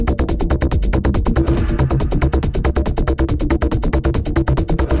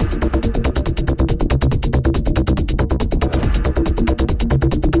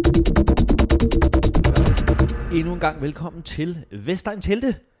gang velkommen til Vestegn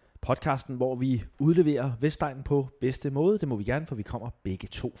Telte, podcasten, hvor vi udleverer Vestegn på bedste måde. Det må vi gerne, for vi kommer begge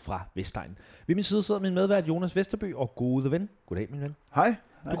to fra Vestegn. Ved min side sidder min medvært Jonas Vesterby og gode ven. Goddag, min ven. Hej.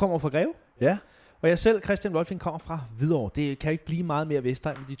 Du kommer fra Greve. Ja. Og jeg selv, Christian Wolfing, kommer fra Hvidovre. Det kan ikke blive meget mere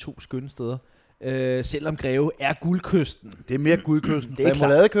Vestegn med de to skønne steder. Selvom Greve er guldkysten. Det er mere guldkysten. Det er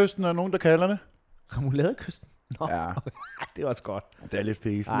Remouladekysten er nogen, der kalder det. Remouladekysten? Nå, Ja. det var også godt. Det er lidt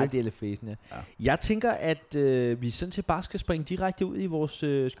fæsen, Nej, ikke? det er lidt fæsen, ja. Ja. Jeg tænker, at vi sådan set bare skal springe direkte ud i vores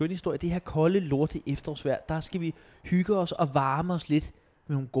skønne historie. Det her kolde, lorte efterårsvejr, der skal vi hygge os og varme os lidt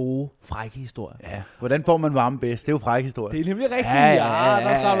med nogle gode, frække historier. Ja. Hvordan får man varme bedst? Det er jo fræk historie. Det er nemlig rigtigt. Ja,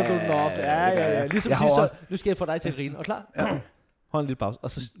 der samler du den op. Ja. Ligesom Jeg har sidst, så også- nu skal jeg få dig til at grine. Og klar? Hold en lille pause.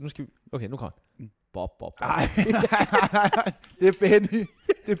 Og så nu skal vi... Okay, nu kommer han. Bob. Nej. Det er Benny.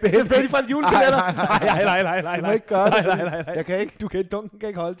 Det er Benny. Det er Benny fra en julekalender. Nej. Du må ikke gøre det. Nej. Jeg kan ikke. Du kan dunken kan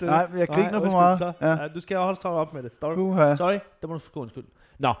ikke holde til Nej, men jeg griner for meget. Så. Ja. Ja, du skal holde travlt op med det. Står du? Uha. Sorry, der må du få undskyld.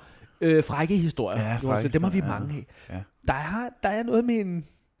 Nå, frække historier. Ja, Jonas, frække dem har vi historier, mange af. Ja. Der er noget med en...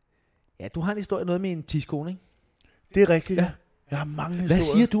 Ja, du har en historie, noget med en tidskone, ikke? Det er rigtigt, Ja. ja. Jeg har mange historier. Hvad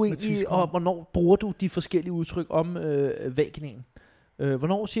siger du med egentlig, tidskone. og hvornår bruger du de forskellige udtryk om vaginaen?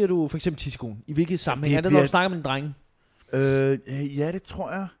 Hvornår siger du for eksempel tidskone? I hvilket sammenhæng? det Er det, når bliver- du snakker med en drenge? Ja, det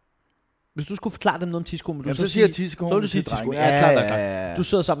tror jeg. Hvis du skulle forklare dem noget om tidskone, vil du Jamen, så så siger jeg sige... tidskone. Så vil du sige til drenge. tidskone. Ja, klart. Ja. Du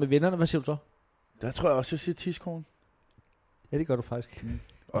sidder sammen med vennerne, hvad siger du så? Der tror jeg også, jeg siger tidskone. Ja, det gør du faktisk.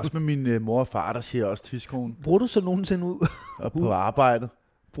 Også med min mor og far, der siger jeg også tidskone. Bruger du så nogensinde ud? Og på arbejdet.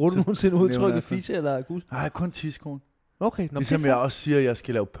 Bruger du nogensinde nævner udtrykket jeg så. fisse eller gus? Nej, kun tidskone. Okay, nå, Ligesom det jeg også siger, at jeg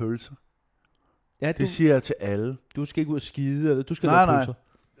skal lave pølser. ja, Det siger jeg til alle. du skal ikke ud og skide, eller du skal Nej, lave pølser.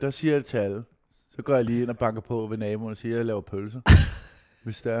 Der siger jeg det til alle. Så går jeg lige ind og banker på ved naboen og siger, at jeg laver pølser.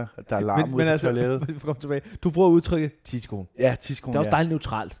 Hvis der er larm ude på toilettet. vi får komme tilbage. Du bruger udtrykket tidskone. Ja, tidskone, Det er også ja. dejligt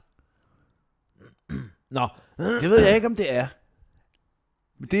neutralt. Nå, Det ved jeg ikke, om det er.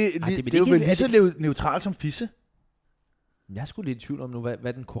 Men det Ej, det er vel er jo ikke- vel er lige så neutralt som fisse. jeg er sgu lidt i tvivl om nu,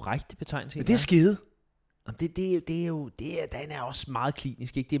 hvad den korrekte betegnelse Men det er skide. den er også meget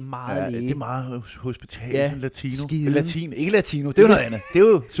klinisk, ikke? Det er meget Ja, læge. det er meget hospital, Ja, sådan latino. skiden. Latin, ikke latino, det er jo noget andet. Det er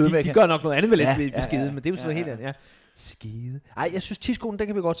jo de Sydamerika. gør nok noget andet vel Ja, ved ja, skide, ja. men det er jo sådan noget Ja, helt andet, ja. Skide. Ej, jeg synes tidskolen, den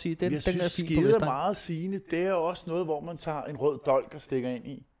kan vi godt sige. Den Jeg er synes, fin på skide er Vestegn. meget sigende. Det er jo også noget, hvor man tager en rød dolk og stikker ind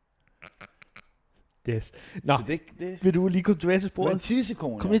i. Yes. Nå, Så det vil du lige komme tilbage til men sporet?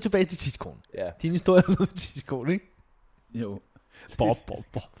 tissekone. Kom lige tilbage til tidskolen. Ja. Din historie er noget med tidskolen, ikke? Jo. Bob.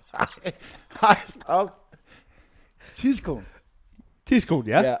 Hej, stop. Tidskone. Tidskolen,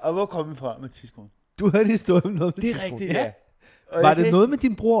 ja. Ja, og hvor kom vi fra med tidskone? Du havde en historie om noget med Det er tidskolen. rigtigt, ja. Og Var jeg det kan noget med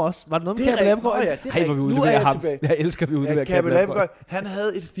din bror også? Var det noget med Det er Kabe rigtigt. Labgaard? Nå ja, det er Ej, hvor vi rigtigt. Nu er udleverer jeg ham. tilbage. Jeg elsker, vi udleverer ikke- Kabe Labgaard. Han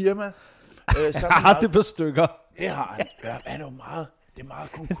havde et firma. Jeg har haft det på stykker. Det har han. Ja, han er jo meget, det er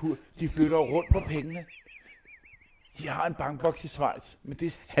meget konkurs. De flytter jo rundt på pengene. De har en bankboks i Schweiz. Men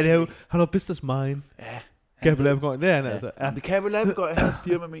det Han er jo, han har business mind. Ja. Kabe Labgaard, det er han altså. Ja. Ja. Det kan vel lade gå. Jeg havde et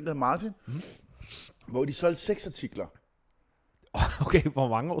firma med en, der hed Martin. Hvor de solgte sexartikler. Okay, hvor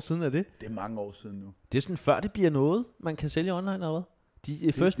mange år siden er det? Det er mange år siden nu. Det er sådan, før det bliver noget, man kan sælge online eller hvad?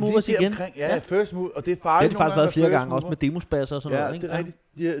 De first Lige movers igen. deromkring. Ja, first move. Og det er Det farligt. har det faktisk været flere first gange, også mover. med demospasser og sådan Ja, noget. Ikke? det er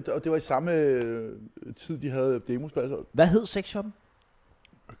rigtigt. Og det var i samme tid, de havde demospasser. Hvad hed sexshoppen?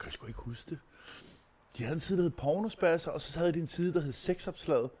 Jeg kan sgu ikke huske det. De havde en side, der hed pornospasser, og så havde de en side, der hed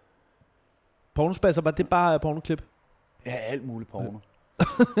sexopslaget. Pornospasser, var det bare pornoklip? Ja, alt muligt porno.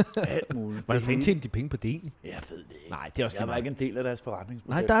 Alt muligt. Hvordan fanden tjente de penge på det egentlig? Jeg ved det ikke. Nej, det er også Jeg det var ikke en del af deres forretningsmodel.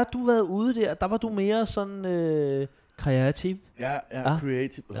 Nej, der har du været ude der. Der var du mere sådan kreativ. Ja, Ah.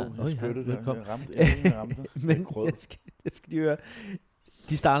 creative. Ja, Jeg oj, spyttede ja, der. velkommen. Jeg ramte det. Men Grød. jeg skal lige høre.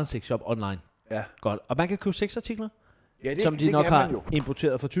 De starter en sexshop online. Ja. Godt. Og man kan købe sexartikler, Ja, som de nok kan man har jo.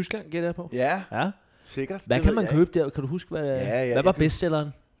 importeret fra Tyskland, gætter jeg på. Ja, Ja. sikkert. Hvad Det kan ved man jeg købe der? Kan du huske, hvad Ja, hvad var jeg kan- bestselleren?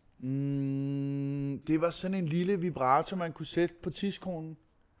 Det var sådan en lille vibrator, man kunne sætte på tidskonen.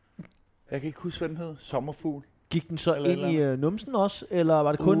 Jeg kan ikke huske, hvad den hed. Sommerfugl. Gik den så Eller- ind i numsen også, eller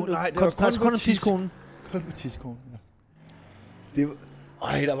var det kun, nej, det var koncentreret kun kun om på tis- tidskonen? Kun på tidskonen, ja. Det var...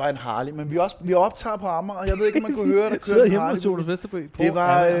 Der var en Harley, men vi optager på Amager, og jeg ved ikke, om man kunne høre, der Sidder kørte en hjemme Harley. hos Jonas Vesterby på.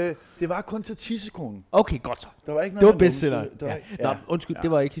 Det var kun til tissekonen. Okay, godt så. Der var ikke Det noget var med bestselleren. numse. Der var Ja. ikke- Nå, undskyld,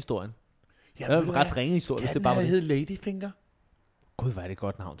 det var ikke historien. Ja, Det var ved en du ret hvad? ringe historie, hvis Kan det den bare var have det. hed Ladyfinger? Gud, hvad er det et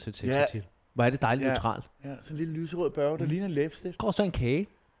godt navn til et Ja. sexartikel. Hvor er det dejligt Ja. neutralt. Ja, sådan en lille lyserød børge, der ligner en læbestift. Det kunne også være en kage.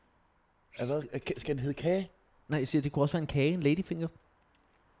 Skal den hedde kage? Nej, jeg siger, det kunne også være en kage, en ladyfinger.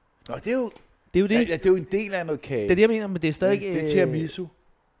 Nå, det er jo, Det er jo det. ja, det er jo en del af noget kage. Det er det, jeg mener, men det er stadig... Det er tiramisu.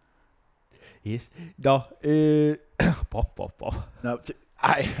 Yes. Nå, Bob. Nå,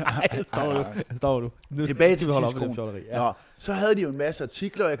 Ej, står du. Nu, tilbage til vi holder op med tidskolen. den fjolleri. Ja. Nå, så havde de jo en masse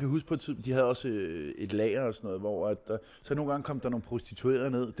artikler, og jeg kan huske på et tidspunkt, de havde også et lager og sådan noget, hvor at, så nogle gange kom der nogle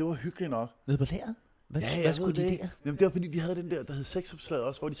prostituerede ned. Det var hyggeligt nok. Nede på lageret? Hvad Jeg skulle de ved der? det. Jamen, det var fordi, de havde den der hed sexopslaget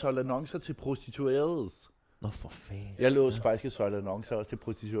også, hvor de solgte annoncer til prostituerede. Nå, for fanden. Jeg lå faktisk og solgte annoncer også til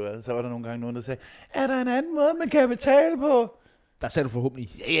prostituerede. Så var der nogle gange nogen, der sagde, er der en anden måde, man kan betale på? Der sagde du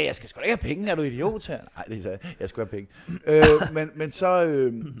forhåbentlig. Ja, jeg skal sgu da ikke have penge, er du idiot her? Nej, det sagde jeg skulle have penge. Men så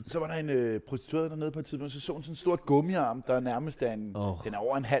var der en prostitueret dernede på et tidspunkt, så så hun sådan en stor gummiarm, der nærmest er den er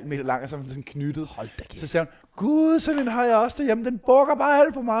over 1,5 meter lang, og så er den sådan knyttet. Hold da kæft. Så sagde hun, gud, sådan en har jeg også derhjemme, den bukker bare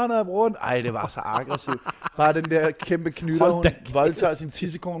alt for meget, når jeg bruger den. Ej, det var så aggressivt. Bare den der kæmpe knytter, hun voldtager sin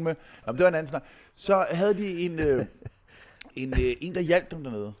tissekone med. Jamen, det var en anden snak. Så havde de en, der hjalp dem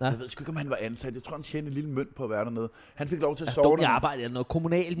dernede. Ja. Jeg ved sgu ikke, om han var ansat. Jeg tror, han tjente en lille mønt på at være dernede. Han fik lov til at sove dernede. Arbejde eller noget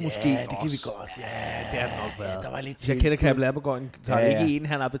kommunalt måske. Ja, det kan vi godt. Ja, det har det nok været. Ja, der var lidt jeg kender Kabel Abergården. Der er ikke en,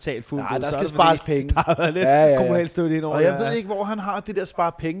 han har betalt fuldt. Nej, der skal spares penge. Der er lidt kommunalt støtte ind over. Og jeg ved ikke, hvor han har det der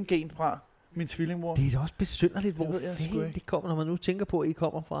spare penge-gen fra. Min tvillingmor. Det er da også besynderligt, hvor fanden det kommer, når man nu tænker på, at I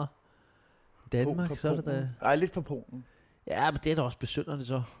kommer fra Danmark. Så er det da... Nej, lidt fra Polen. Ja, men det er da også besynderligt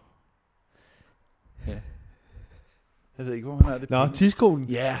så. Ja. Jeg ved ikke, hvor han har det. Nå, tidskolen.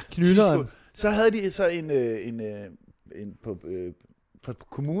 Ja, knytteren. Så havde de så en på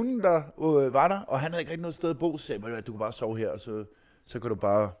kommunen, der var der, og han havde ikke rigtig noget sted at bo, så sagde, du kan bare sove her, og så kan du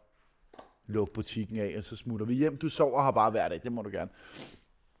bare lukke butikken af, og så smutter vi hjem. Du sover her bare hver dag, det må du gerne.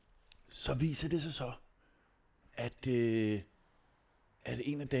 Så viser det sig så, at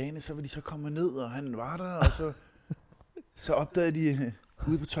en af dagene, så var de så kommet ned, og han var der, og så opdagede de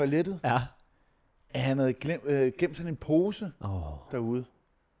ude på toilettet, at han havde gemt sådan en pose derude.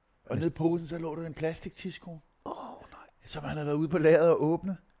 Og nede i posen, så lå der en plastiktisko. Nej. Som han havde været ude på lageret og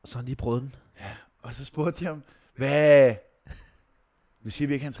åbne. Og så har han lige prøvet den. Ja, og så spurgte de ham, hvad? Nu siger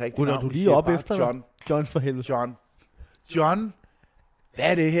vi ikke hans rigtige navn. Du lige op efter John. John for helvede. John,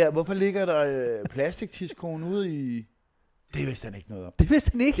 hvad er det her? Hvorfor ligger der plastiktiskoen ude i... Det vidste han ikke noget om. Det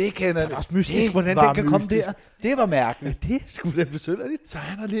vidste han ikke? Det kender det er også mystisk, hvordan den kan komme der. Det var mærkeligt. Det skulle da besynderligt. Så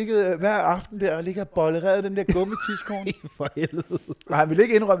han har ligget hver aften der og ligget og bollereret den der gummitiskoen. For helvede. Og han ville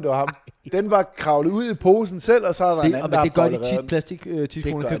ikke indrømme, det var ham. Den var kravlet ud i posen selv, og så er der en anden, der det gør de tit.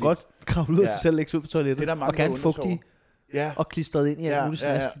 Plastiktiskoene kan godt kravle ud af sig selv og lægge sig ud på toilettet. Det er der mange, og gerne fugtige og klistret ind i alt muligt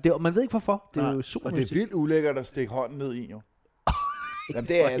slask. Og man ved ikke hvorfor. Det er jo super mystisk. Og det er vildt ulækkert at stikke hånden ned i, jo. Jamen,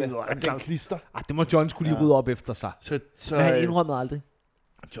 det er det. Jamen, den klister. Det må John skulle lige rydde op efter sig. Men han indrømmede aldrig.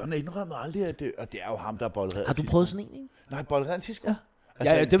 John indrømmede aldrig, at det er jo ham, der er bollereret. Har du prøvet sådan en, ikke? Nej, bollereret en tisko? Ja.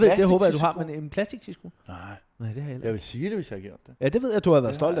 Altså, det håber jeg, du har, men en plastiktisko? Nej, det har jeg Jeg vil sige det, hvis jeg har gjort det. Ja, det ved jeg, du har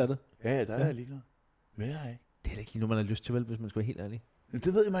været stolt af det. Ja, der er jeg ligeglad. Men jeg ikke. Det er ikke lige nu, man har lyst til, vel, hvis man skal være helt ærlig.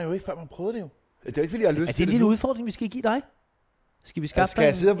 Det ved man jo ikke, før man prøvede det jo. Det er jo ikke, fordi jeg har lyst til det. Er det en lille udfordring, vi skal give dig? Skal vi skaffe skal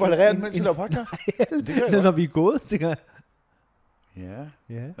jeg sidde og bollerere den, mens vi laver podcast? Det når vi er gået, tænker jeg. Ja.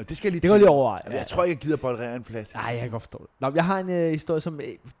 Og det skal jeg lige det går lige overveje. Jeg tror ikke, jeg gider bollerere en plads. Nej, jeg kan godt forstå det. Nå, jeg har en historie, som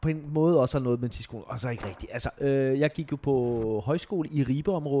på en måde også har noget med tidskolen, og så ikke rigtigt. Altså, jeg gik jo på højskole i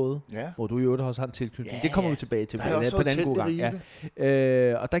Ribe-området, hvor du i øvrigt også har en tilknytning. Det kommer vi tilbage til på en anden god gang.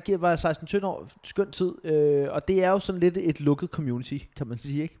 Og der var jeg 16-17 år, skøn tid, og det er jo sådan lidt et lukket community, kan man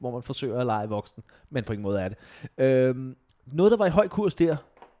sige, ikke? Hvor man forsøger at lege voksen, men på ingen måde er det. Noget, der var i høj kurs der,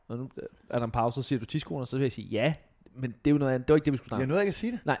 og nu er der en pause, så siger du tidskolen, og så vil jeg sige ja. Men det er jo noget andet. Det var ikke det, vi skulle snakke om. Jeg nåede ikke at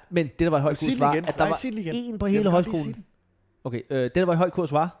sige det. Nej, men det, der var i høj kurs, var, at der var en på hele højskolen. Okay, det, der var i høj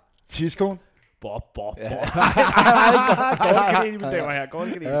kurs, var... Tidskolen. Det,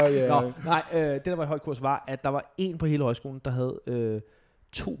 der var i høj kurs, var, at der var en på hele højskolen, der havde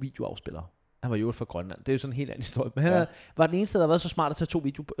 2 videoafspillere. Han var jo fra Grønland. Det er jo sådan en helt anden historie. Men han var den eneste, der var så smart at tage 2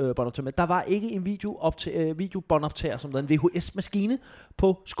 videobåndoptager med. Der var ikke en videobåndoptager, som der en VHS-maskine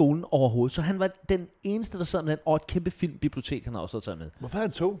på skolen overhovedet. Så han var den eneste, der sad med den, og et kæmpe filmbibliotek, han har også taget med. Hvorfor har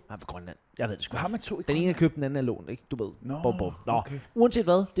han 2? Han var fra Grønland. Jeg ved det sgu. Har man 2 i den ene er købt, den anden er lånt, ikke? Du ved. Nå, okay. Uanset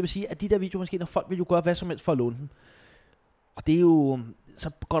hvad, det vil sige, at de der videomaskiner, folk vil jo gøre hvad som helst for at låne dem. Og det er jo... Så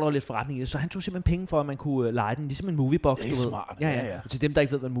går der lidt forretning i det. Så han tog simpelthen penge for, at man kunne lege den, ligesom en moviebox. Det er smart. Ja. Til dem, der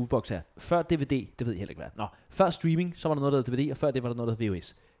ikke ved, hvad en moviebox er. Før DVD, det ved jeg heller ikke hvad. Før streaming, så var der noget, der hed DVD, og før det var der noget, der hed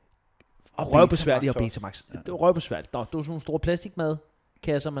VHS. Røvbesværligt og Betamax. Det var røvbesværligt. Det var sådan nogle store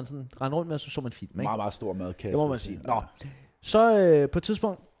plastikmadkasser, man sådan rendte rundt med, og så man film. Ikke? Meget, meget stor madkasse. Det må man sige. Så på et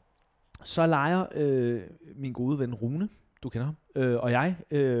tidspunkt, så leger min gode ven Rune, du kender ham, og jeg,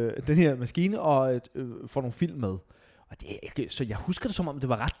 den her maskine, og får nogle film med. Og det er ikke, så jeg husker det som om, det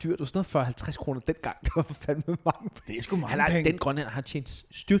var ret dyrt. Det var sådan noget 40-50 kroner dengang. Det var fandme mange penge. Det er sgu mange penge. Den grønlænder har tjent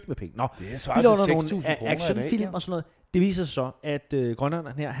styrt med penge. Det er så altså 6.000 kroner actionfilm og sådan noget. Det viser sig så, at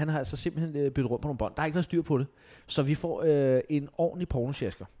grønlænderen her, han har altså simpelthen byttet rundt på nogle bånd. Der har ikke været styr på det. Så vi får en ordentlig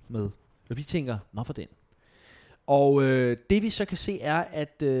pornosjasker med. Og vi tænker, nå for den. Og det vi så kan se er,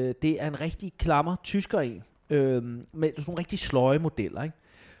 at det er en rigtig klammer tysker en. Med sådan nogle rigtig sløje modeller, ikke?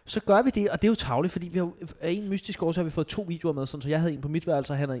 Så gør vi det, og det er jo tarveligt, fordi vi har af en mystisk årsag har vi fået 2 videoer med, sådan, så jeg havde en på mit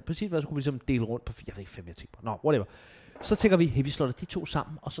værelse, og han havde en på sit værelse, så kunne vi ligesom dele rundt på 4, jeg ved ikke 5, jeg tænkte på. Nå, whatever. Så tænker vi, hey, vi slår de 2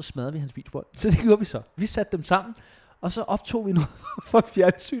 sammen, og så smadrer vi hans videobånd. Så det gjorde vi så. Vi satte dem sammen, og så optog vi noget fra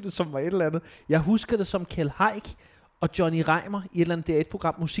fjernsynet, som var et eller andet. Jeg husker det som Kjeld Haik og Johnny Reimer i et eller andet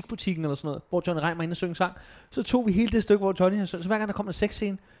DR1-program, Musikbutikken eller sådan noget, hvor Johnny Reimer inde og synger sang. Så tog vi hele det stykke, hvor Johnny havde sunget. Så hver gang der kom en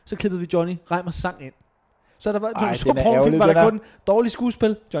sexscene, så klippede vi Johnny Reimers sang ind. Så der var nogle pornofilm, var der kun dårligt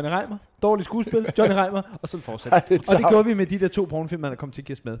skuespil, Johnny Reimer, dårligt skuespil, Johnny Reimer, og så fortsatte. Og det gjorde vi med de der 2 pornofilm, man kom til at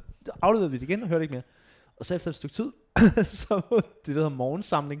gæste med. Så afleverede vi det igen og hørte ikke mere. Og så efter et stykke tid, så var det der hedder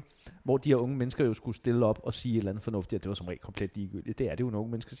morgensamling, hvor de her unge mennesker jo skulle stille op og sige et eller andet fornuftigt, at det var som regel komplet ligegyldigt. Det er det jo, når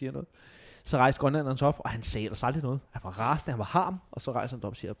unge mennesker siger noget. Så rejste grønlænderen sig op, og han sagde ellers aldrig noget. Han var rasende, han var harm, og så rejste han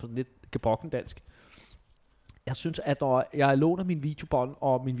op og siger på sådan lidt gebrokken dansk. Jeg synes, at når jeg låner min videobånd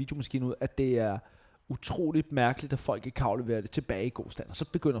og min videomaskine ud, at det er utroligt mærkeligt, at folk ikke kan aflevere det tilbage i god stand. Og så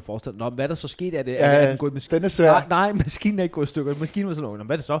begynder jeg at forestille, nå, hvad der så skete af det? Er den gået i maskinen? Den er svær. Nej, maskinen er ikke gået i stykker. Maskinen var sådan,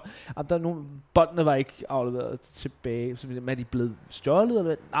 hvad er det så? Jamen, der er nogle, båndene var ikke afleveret tilbage. Så er de blevet stjålet? Eller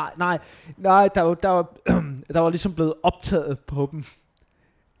hvad? Nej, der var ligesom blevet optaget på dem.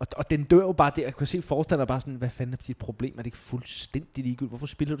 Og den dør jo bare der. Jeg kan se forstander bare sådan, hvad fanden er dit problem? Er det ikke fuldstændig ligegyldigt? Hvorfor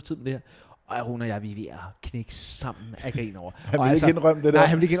spiller du tid med det her? Og hun og jeg, vi er ved at knække sammen af grin over. Han ville ikke indrømme det der. Nej,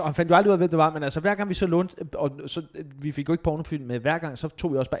 han ville ikke indrømme. Han fandt jo aldrig ud af, hvad det var. Men altså, hver gang vi så lånte, og så, vi fik jo ikke pornofilm med hver gang, så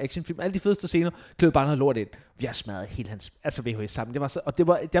tog vi også bare actionfilm. Alle de fedeste scener, klød bare noget lort ind. Vi har smadret hele hans, altså VHS sammen. Det var så, og det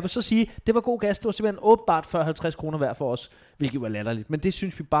var, jeg vil så sige, det var god gas. Det var simpelthen åbenbart 40-50 kroner hver for os, hvilket var latterligt. Men det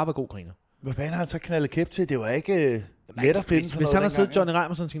synes vi bare var god griner. Hvad fanden har han så knaldet kæp til? Det var ikke let at finde. Hvis han har siddet Johnny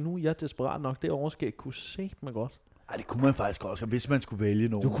Reimer sådan og tænkt, nu er jeg desperat nok, det overskæg kunne se mig godt. Ej, det kunne man faktisk også. Hvis man skulle vælge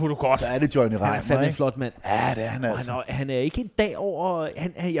nogen, du kunne du godt. Så er det Johnny Reimer. Han er fandme en flot mand. Ja, det er han altså. Han er ikke en dag over...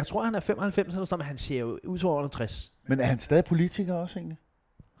 jeg tror, han er 95 eller sådan, men han ser jo ud til over 60. Men er han stadig politiker også egentlig?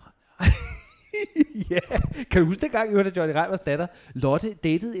 Ja. Kan du huske dengang, jeg hørte, at Johnny Reimers datter, Lotte,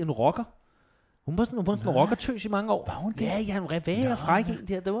 datede en rocker? Hun var sådan en rockertøs i mange år. Var hun det? Ja, hun var fræk en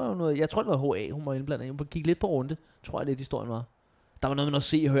der. Det var jo noget... Jeg tror, det var HA, hun var indblandet. Hun gik lidt på runde, tror jeg lidt historien var. Der var noget med noget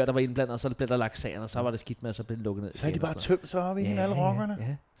se og høre, der var indblandet, og så blev der lagt sagen, og så var det skidt med, og så blev det lukket ned. Så er de bare tømt, så har vi hende alle rockerne.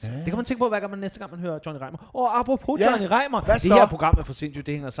 Ja. Det kan man tænke på, hver gang næste gang man hører Johnny Reimer. Og apropos Johnny Reimer, det her program er for sindssygt,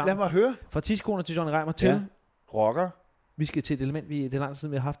 det hænger sammen. Lad mig høre. Fra 10 sekunder til Johnny Reimer til rocker. Vi skal til et element, det er lang tid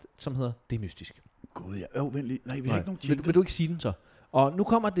siden, vi har haft, som hedder Det er mystisk. Gud, ja. Vent lige. Nej, vi har ikke nogen jingle. Vil du ikke sige den så? Og nu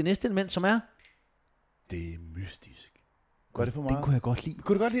kommer det næste element, som er... Det er mystisk. Gør det for meget? Den kunne jeg godt lide.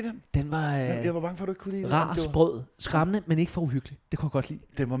 Kunne du godt lide den? Den var... jeg var bange for, at du ikke kunne lide den. Rar, sprød, skræmmende, men ikke for uhyggelig. Det kunne jeg godt lide.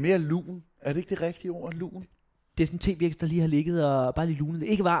 Den var mere lun. Er det ikke det rigtige ord, lun? Det er sådan en tv-vækst, der lige har ligget og bare lige lunet.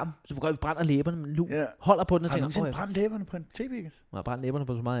 Ikke varm, så vi brænder læberne, men lun. Ja. Holder på den og tænker... Har du tænker... brændt læberne på en tv-vækst? Jeg har brændt læberne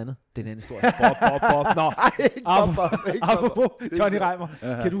på så meget andet. Det er en anden historie. Nå. Apropos Johnny Reimer.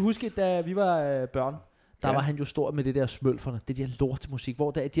 Kan du huske, da vi var børn? Der var han jo stor med det der smølferne, det der lortemusik,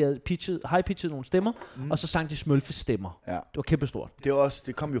 hvor de havde high-pitchet nogle stemmer, og så sang de smølfestemmer. Ja. Det var kæmpestort.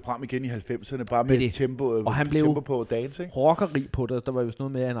 Det kom jo frem igen i 90'erne, bare med et tempo, og han blev tempo på dance, ikke? Rockeri på det. Der var jo sådan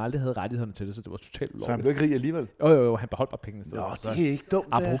noget med, at han aldrig havde rettighederne til det, så det var totalt lovligt. Så han blev ikke rig alligevel? Jo, han beholdt bare pengene. Nå, det er ikke dumt.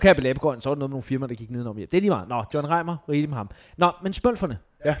 Apropos Kabelabegården, så var der noget med nogle firmaer, der gik nedenom. Ja, det er lige meget. Nå, John Reimer, rigtig med ham. Nå, men smølferne.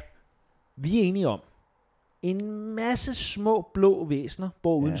 Ja. Vi er enige om, en masse små blå væsener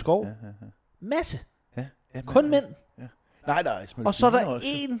bor uden skov. Ja. Masse. Ja, kun mænd. Ja. Nej, der er smølfine. Og så er der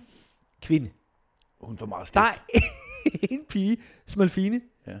én kvinde. Hun får meget stift. Der er en pige, smølfine.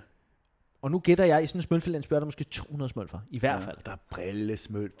 Ja. Og nu gætter jeg, i sådan en smølfelandsbør, der er måske 200 smølfer. I hvert fald. Der er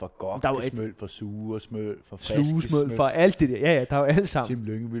brillesmølfer, gokkesmølfer, sugersmølfer, slugesmølfer, alt det der. Ja, der er jo alle sammen. Tim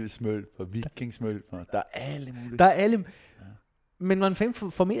Lyngvild-smølfer, vikingsmølfer. Der er alle mulige. Der er alle. Ja. Men hvordan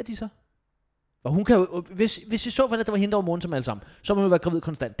fanden formerer de så? Og hun kan jo, hvis I så for det, der var hende, der var moren som alle sammen, så må hun jo være gravid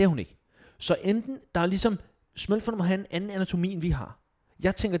konstant. Det er hun ikke. Så enten, der er ligesom, smølferne må have en anden anatomi, end vi har.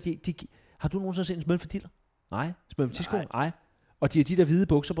 Jeg tænker, har du nogensinde set en smølfediller? Nej. Smølfetisko? Nej. Og de har de der hvide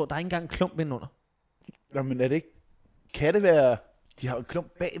bukser på, der er ikke engang en klump indenunder. Nå, men er det ikke, kan det være, de har en klump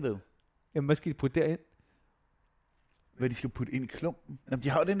bagved? Jamen, hvad skal de putte derind? Hvad de skal putte ind i klumpen? Jamen, de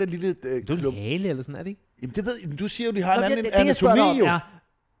har jo den der lille klump. Det er en hale eller sådan, er det ikke? Jamen, det ved jeg, du siger jo, de har en anden anatomi jo.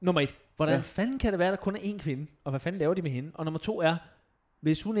 Nummer 1, hvordan fanden kan det være, der kun er én kvinde? Og hvad fanden laver de med hende? Og nummer 2 er,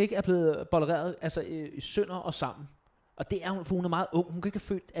 hvis hun ikke er blevet bollereret, altså i sønder og sammen, og det er hun, for hun er meget ung, hun kan ikke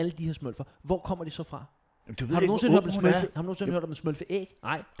have født alle de her smølfer. Hvor kommer de så fra? Jamen, har du nogensinde hørt om en smølfe æg?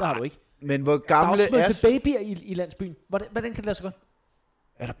 Nej, det har du ikke. Men hvor Der er gamle også smølfe-babyer i landsbyen. Hvordan kan det lade sig gøre?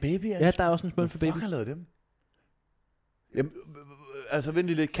 Er der babyer? Ja, der er også en smølfe-baby. Fuck har lavet dem? Jamen, altså vent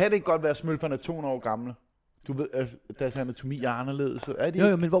lidt. Kan det ikke godt være, at smølferne er 200 år gamle? Du ved, at deres anatomi er anderledes. Er de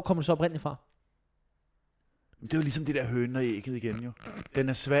Jo, men hvor kommer det så oprindeligt fra? Det er jo ligesom det der høne og ægget igen, jo. Den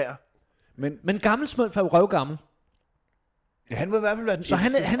er svær. Men gammel smølf er jo røvgammel. ja, han vil i hvert fald være den Så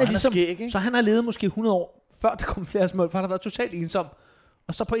han ældste, er og ligesom, skæg, ikke? så han har levet måske 100 år, før der kom flere smølf, for han har været totalt ensom.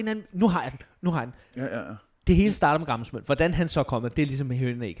 Og så på en eller anden, nu har jeg den. Ja. Det hele starter med gammel smølf. Hvordan han så er kommet, det er ligesom med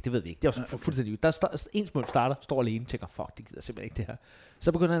hønen og æg, det ved vi ikke. Det er også fuldstændig ud. En smølf starter, står alene, tænker, fuck, det gider simpelthen ikke det her.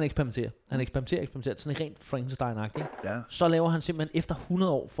 Så begynder han at eksperimentere. Han eksperimenterer, sådan rent Frankenstein-agtigt. Ja. Så laver han simpelthen, efter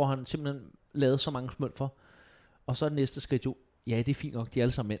 100 år, får han simpelthen lavet så mange smølfer. Og så er det næste skridt jo, ja, det er fint nok, de er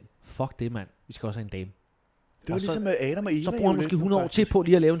alle sammen mænd. Fuck det, mand. Vi skal også have en dame. Det var og ligesom med Adam og Eva. Så bruger han måske 100 år til på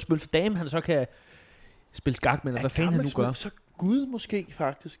lige at lave en smølfe dame, han så kan spille skak med, eller hvad fanden han nu gør. Så Gud måske,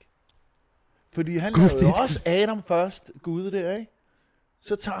 faktisk. Fordi han Gud, lavede også Adam først, Gud der, ikke?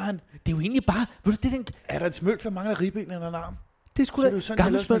 Så tager han... Det er jo egentlig bare... Ved du, det er den... Er der en smølf, der mangler ribben eller en arm? Det skulle da...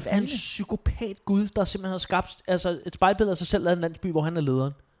 Gammel smølf er en psykopat Gud, der simpelthen har skabt et spejlbillede af sig selv af en landsby, hvor han er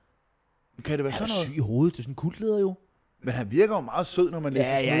lederen. Kan det være han sådan noget? Syg i hovedet, det er sådan en kultleder jo. Men han virker jo meget sød, når man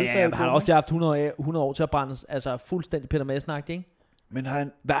læser smølfe. Ja, han har også haft 100 år til at brænde, altså fuldstændig Peter Madsen-agtig, ikke? Men har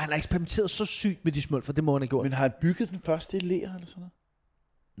han... Han har eksperimenteret så sygt med de smølfer, det må han have gjort. Men har han bygget den første ler eller sådan noget?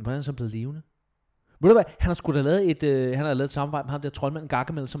 Hvordan er han så blevet levende? Ved du hvad, han har sgu da lavet et samarbejde med ham der troldmanden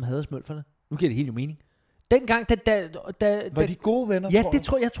Gargamel, som havde smølferne. Nu giver det helt jo mening. Dengang, var de gode venner, ja, det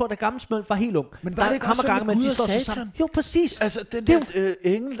tror jeg, da gammel smølf var helt ung. Men var det ikke også sådan med Gud og Satan? Jo, præcis. Altså, den der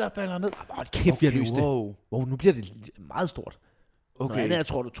engel, der falder ned. Kæft, jeg løste det. Wow, nu bliver det meget stort. Okay. Noget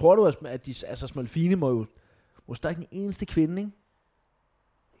andet, tror du, at de, altså smølfine må jo... Måske der er ikke den eneste kvinde, ikke?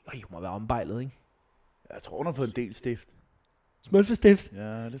 Hun må være ombejlet, ikke? Jeg tror, hun har fået en del stift. Smølfestift?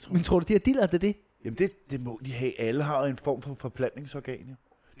 Ja, det tror jeg. Men tror du, de har diller det? Jamen, det må de have. Alle har en form for forplantningsorgan, jo.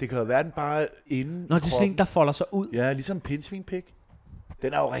 Det kan jo være, den bare inden det er sådan en, der folder sig ud. Ja, ligesom en pindsvinpik.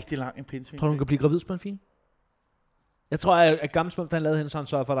 Den er jo rigtig lang, en pindsvinpik. Tror du, hun kan blive gravid, smølfine? Jeg tror, at gammel smølf, han lavede hende, så han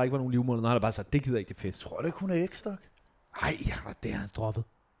sørgede for, at der ikke var nogen livmoder. Når han bare sagt, det gider ikke, det fedt. Tror du ikke, hun er ægstok? Ej, ja, det har han droppet.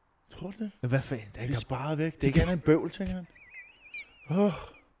 Tror du det? Men hvad fanden? Det er sparet væk. Det er ikke andet en bøvl, tænker han.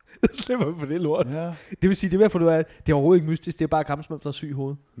 Slipper vi for det lort. Ja. Det vil sige, det er derfor, det er overhovedet ikke mystisk. Det er bare gammel smølf, der er syg i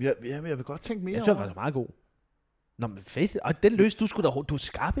hovedet. Ja, men jeg vil godt tænke mere over. Jeg synes faktisk, er meget god. Nå, men fedt. Og den løs, du er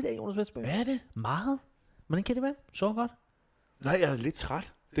skarp i dag, Jonas Vestberg. Hvad er det? Meget. Hvordan kan det være? Så godt. Nej, jeg er lidt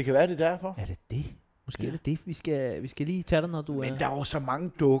træt. Det kan være, det derfor. Er det det? Måske er det det. Vi skal lige tage det, når du Men der er jo så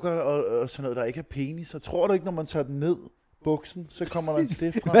mange dukker og sådan noget, der ikke er penis. Så tror du ikke, når man tager den ned, buksen, så kommer der en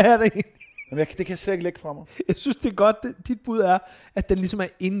stift frem? Hvad er det egentlig? Jamen, det kan jeg slet ikke lægge fra mig. Jeg synes, det er godt. Dit bud er, at den ligesom er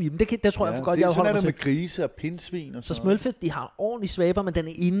inde i dem. Det tror jeg for godt, jeg holder mig til. Sådan er det med grise og pindsvin og så smølfe, de har ordentlig svaber, men den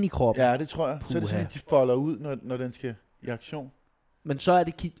er inde i kroppen. Ja, det tror jeg. Så er det sådan, at de folder ud, når den skal i aktion. Men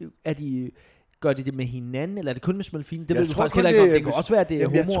så gør de det med hinanden, eller er det kun med smølfine? Det ved du faktisk heller ikke om. Det kan også være, at det er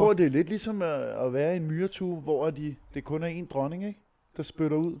homo. Jeg tror, det er lidt ligesom at være i en myretue, hvor det kun er en dronning, ikke? Der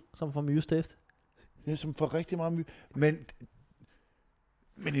spytter ud. Som får myrestift. Ja, som får rigtig meget myre.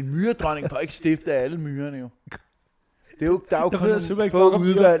 Men en myredronning får ikke stifte af alle myrerne, jo. Det er jo, der er jo kun få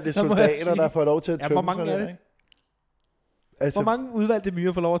udvalgte soldater, der får lov til at tømme sig der, ikke? Altså, hvor mange udvalgte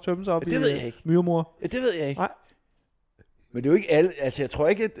myrer får lov at tømme sig op i myremor? Ja, det ved jeg ikke. Nej. Men det er jo ikke alle... Altså, jeg tror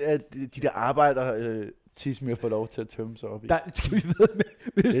ikke, at de der arbejder tidsmyrer får lov til at tømme sig op i. Der skal vi ved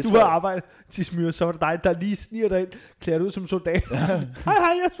med. Hvis du har arbejdet tidsmyrer, så var det dig, der lige sniger dig ind, klæder ud som soldat. Hej,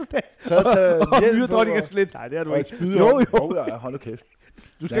 jeg er soldat. Så tager myredronningen slet. Nej, det er du ikke. Jo. Hold nu kæft.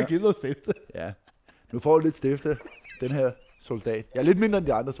 Du skal give noget stifte. Ja. Nu får du lidt stifte, den her soldat. Jeg er lidt mindre end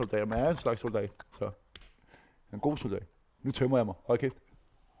de andre soldater, men jeg er en slags soldat. Så. Jeg er en god soldat. Nu tømmer jeg mig. Hold kæft.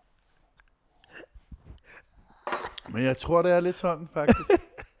 Men jeg tror, det er lidt sådan, faktisk.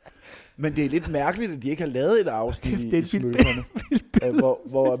 Men det er lidt mærkeligt, at de ikke har lavet et afsnit i smølferne.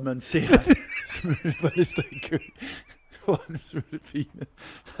 Hvor man ser smølfer i kø. Hvor den smølfine.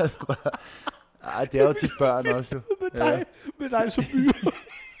 Det er jo til børn også, jo. Med dig som byer.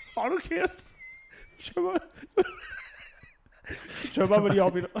 Hold nu kæft. Tømmer mig lige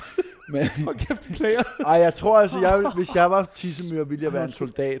op i dig. Hold kæft, player. Jeg tror altså, hvis jeg var tissemyre, ville jeg være en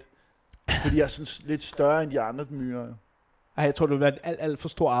soldat. Fordi jeg er sådan lidt større end de andre myrer. Jeg tror, du vil være en alt for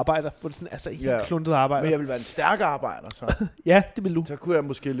stor arbejder. Altså helt kluntet arbejder. Men jeg vil være en stærk arbejder, så. Ja, det vil du. Så kunne jeg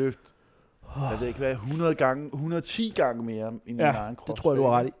måske løfte, jeg ved ikke hvad, 110 gange mere end min egen krop. Det tror jeg, du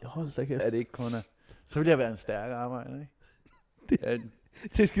har ret i. Hold da kæft. Er det ikke kun så vil jeg være en stærk arbejder, ikke?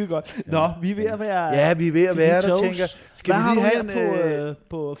 Det er skide godt. Nå, vi er ved at være... Ja, vi er ved at være der, tænker. Skal hvad vi lige har have du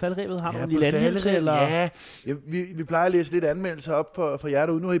på faldrebet? Har du en på lille anmeldelse? falderebet? Eller? Ja, vi plejer at læse lidt anmeldelser op for jer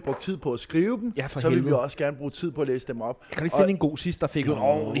derude. Nu har I brugt tid på at skrive dem, Ja, for så vil vi helvede. også gerne bruge tid på at læse dem op. Jeg kan ikke finde en god sidst, der fik en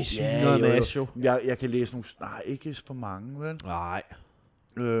ordentlig sviner med jo. Jeg kan læse nogle... Nej, ikke for mange, vel? Nej.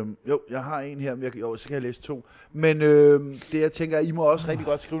 Jo, jeg har en her, men så kan jeg læse 2. Men det jeg tænker, I må også rigtig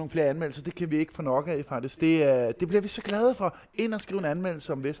godt skrive nogle flere anmeldelser. Det kan vi ikke få nok af, faktisk. Det bliver vi så glade for. Ind og skrive en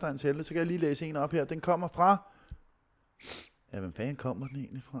anmeldelse om Vestegns Helte. Så kan jeg lige læse en op her. Den kommer fra... Ja, hvem fanden kommer den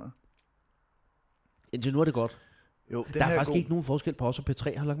egentlig fra? Indtil nu er det godt. Jo, den Der er her faktisk god. ikke nogen forskel på os og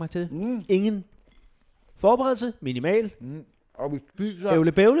P3. Har du lagt mærke til det? Ingen forberedelse. Minimal. Og vi spiser...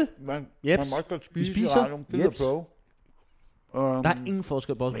 Ævle bævle. Man Jeps. må også godt spise Vi spiser. i radioen. Det er Jeps. der på. Der er ingen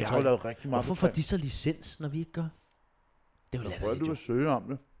forskel på os og Men jeg har jo P3. lavet rigtig meget Hvorfor får de så licens, når vi ikke gør? Det er jo Jeg tror, latterligt, du jo. vil søge om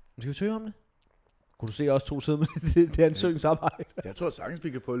det. Skal vi søge om det? Kunne du se os to sidde med det ansøgningsarbejde? Jeg tror sagtens, vi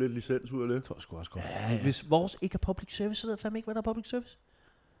kan få lidt licens ud af det. Det tror jeg sgu også godt. Hvis vores ikke er public service, så ved jeg fandme ikke, hvad der er public service.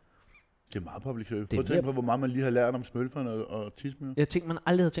 Det er meget public service. Det er Prøv at tænke på, hvor meget man lige har lært om smølferne og tisme. Jeg tænkte, man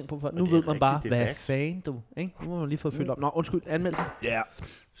aldrig havde tænkt på før. Nu det er ved man bare, rigtigt, det er hvad facts. fanden du... Ikke? Nu har man lige fået fyldt op. Nå, undskyld, anmeldelse. Ja.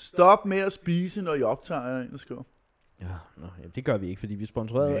 Stop med at spise, når I optager, er der en, der skriver. Ja, det gør vi ikke, fordi vi er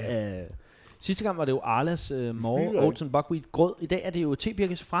sponsoreret af... Sidste gang var det jo Arlas More Oats and Buckwheat grød. I dag er det jo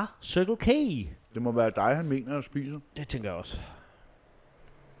T-Birkes fra Circle K. Det må være dig, han mener, at spiser. Det tænker jeg også.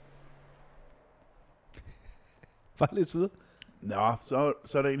 Bare lidt videre. Nå,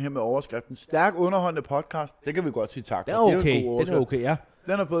 så er der en her med overskriften. Stærk underholdende podcast. Det kan vi godt sige tak for. Det er okay, en god den overskrift. er okay, ja.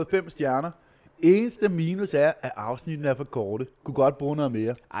 Den har fået 5 stjerner. Eneste minus er, at afsnitten er for korte. Kunne godt bruge noget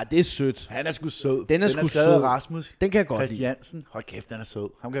mere. Ej, det er sødt. Han er sgu sød. Den er sgu skrevet af sød. Rasmus Den kan jeg godt lide. Christiansen. Hold kæft, den er sød.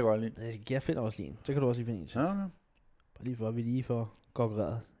 Ham kan jeg godt lide. Jeg finder også lige en. Så kan du også lige finde en til. Ja, Bare lige for, at vi lige får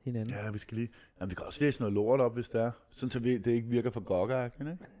konkurreret hinanden. ja, vi skal lige... Jamen, vi kan også læse noget lort op, hvis det er. Sådan så det ikke virker for gokkeragtigt,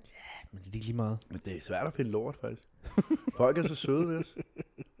 ikke? Men det er ikke lige meget. Men det er svært at finde lort, faktisk. Folk er så søde ved os.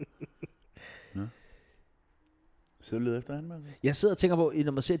 Ja. Så du leder efter anmeldelse? Jeg sidder og tænker på,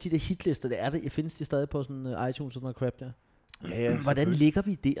 når man ser de der hitlister, jeg findes de stadig på sådan iTunes og sådan noget crap der. Ja, Hvordan ligger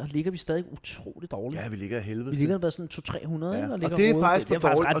vi der? Ligger vi stadig utroligt dårligt? Ja, vi ligger af helvede. Vi ligger bare sådan 200-300, Ja. ikke? Og ligger det er rodet. faktisk for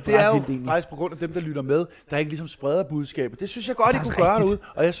dårligt, og det er jo faktisk på grund af dem, der lytter med, der ikke ligesom spreder budskabet. Det synes jeg godt, I kunne gøre derude,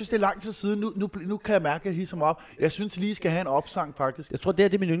 og jeg synes, det er lang tid siden. Nu kan jeg mærke, at jeg hisser mig op. Jeg synes lige, I skal have en opsang, faktisk. Jeg tror,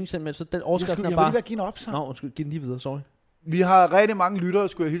 det er min yndlingsstemme, så den overskriften Jeg er vil lige bare... give en opsang. Nå, undskyld, giv den lige videre, sorry. Vi har rigtig mange lyttere,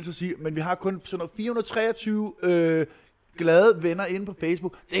 skulle jeg hilse at sige, men vi har kun sådan noget 423 glade venner inde på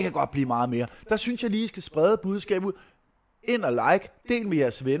Facebook. Det kan godt blive meget mere. Der synes jeg lige, I skal sprede budskabet ud. Ind og like. Del med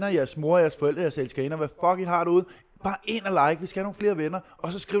jeres venner, jeres mor, jeres forældre, jeres elskerinder. Hvad fuck I har derude. Bare ind og like. Vi skal have nogle flere venner.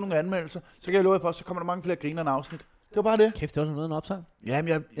 Og så skriv nogle anmeldelser. Så kan jeg love jer for, så kommer der mange flere griner afsnit. Det var bare det. Kæft, det var noget en opsang. Jamen,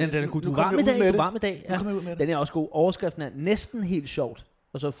 jeg, Ja, den er god. Du nu er varm i kommer jeg ud dag, med du er varm i dag. Nu kommer jeg ud med det. Den er også god. Overskriften er næsten helt sjovt,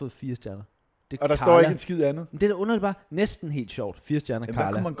 og så har fået 4 stjerner. Det er Og der Carla. står ikke en skid andet. Men det er da underligt bare. Næsten helt sjovt. 4 stjerner, Jamen, hvad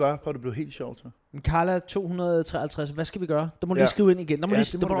Carla. kunne man gøre, for at det blev helt sjovt så? Carla 253. Hvad skal vi gøre? Der må du Ja. lige skrive ind igen. Der må, Ja, lige,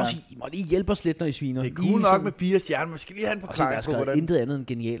 det der må må du du også sige, I må lige hjælpe os lidt, når I sviner. Det er Lige cool nok sådan- med 4 stjerner, men skal lige have en Og så er forklaring der på, skrevet hvordan... intet andet end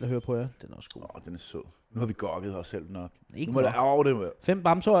genialt at høre på jer. Den er også god. Den er sød. Nu har vi gokket os selv nok. Ikke Nu må der det med. 5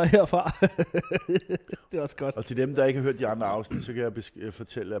 bamsøjer herfra. Det er også godt. Og til dem, der ikke har hørt de andre afsnit, så kan jeg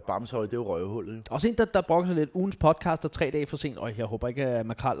fortælle, at Bamshøj, det er jo røvhullet. Jo. Også en, der brokker sig lidt. Ugens podcast er 3 dage for sent. Jeg håber ikke, at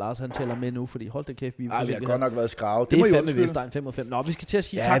Makrel Lars han tæller med nu, fordi hold da kæft, vi er Ej, vi har forsinket godt her. nok været skravet. Det må er I fandme undskylde. Vestegn 5 og 5. Nå, vi skal til at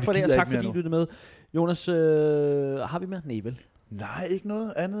sige Ja, tak vi for det, og gider tak ikke fordi I mere lyttede med. Jonas, har vi med? Nej, vel? Nej, ikke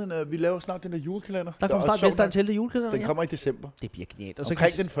noget andet end, at vi laver snart den der julekalender. Der kommer er snart sjovt Vestegn nok. til det julekalender. Den kommer i december. Det bliver genialt. Og, så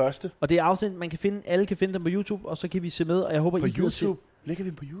Omkring kan, den første. og det er afsnit, man kan finde, alle kan finde dem på YouTube, og så kan vi se med, og jeg håber, På I gider se. YouTube. Ligger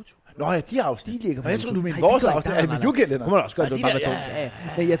vi på YouTube? Nå ja, de afsnit. De ligger på Og jeg tror, YouTube. du mener Nej, vores de gør ikke. afsnit. Nej, Er nej, med nej. julekalender? Det må du også gøre, Nej, det de er bare der-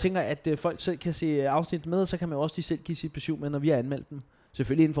 dumt. Ja. Jeg tænker, at folk selv kan se afsnit med, og så kan man jo også lige selv give sit besøg med, når vi har anmeldt dem.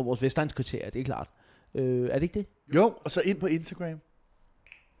 Selvfølgelig inden for vores Vestegns-kriterier, det er klart. Er det ikke det? Jo, og så ind på Instagram.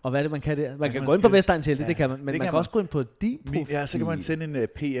 Og hvad er det, man kan der? Man kan kan man gå ind på skrive. Vestegns Helte, Ja, det kan man. Men det man kan kan man. også gå ind på din profil. Ja, så kan man sende en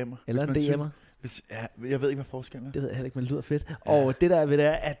PM. Eller en DM'er. Jeg ved ikke, hvad forskellen er. Det ved jeg heller ikke, men det lyder fedt. Og det der ved det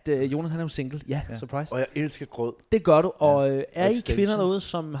er, at Jonas han er jo single. Ja, surprise. Og jeg elsker grød. Det gør du. Og er I Extensions. kvinder derude,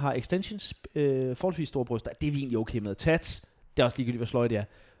 som har extensions, forholdsvis store bryster, det er vi egentlig okay med. Tats, det er også ligegyldigt, hvor sløje det er.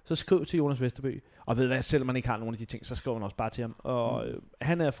 Så skriv til Jonas Vesterbø. Og ved hvad, selvom man ikke har nogen af de ting, så skriver man også bare til ham. Og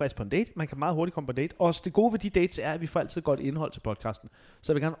han er frisk på en date. Man kan meget hurtigt komme på date. Og det gode ved de dates er, at vi får altid godt indhold til podcasten.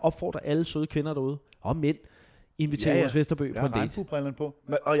 Så jeg vil gerne opfordre alle søde kvinder derude, og mænd, inviterer Jonas Vesterbø Jeg på en har date. regnbuebrillerne på.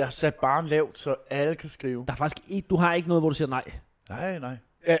 Og jeg har sat barn lavt, så alle kan skrive. Der er faktisk ikke, du har ikke noget, hvor du siger nej. Nej.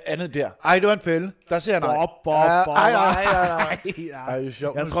 Andet der. Ej, det var en fælde. Der siger jeg nej. Nej. Ej, det er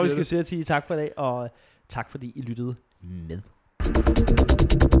sjovt, Jeg når tror, du vi siger skal sige tak for i dag, og tak fordi I lyttede med.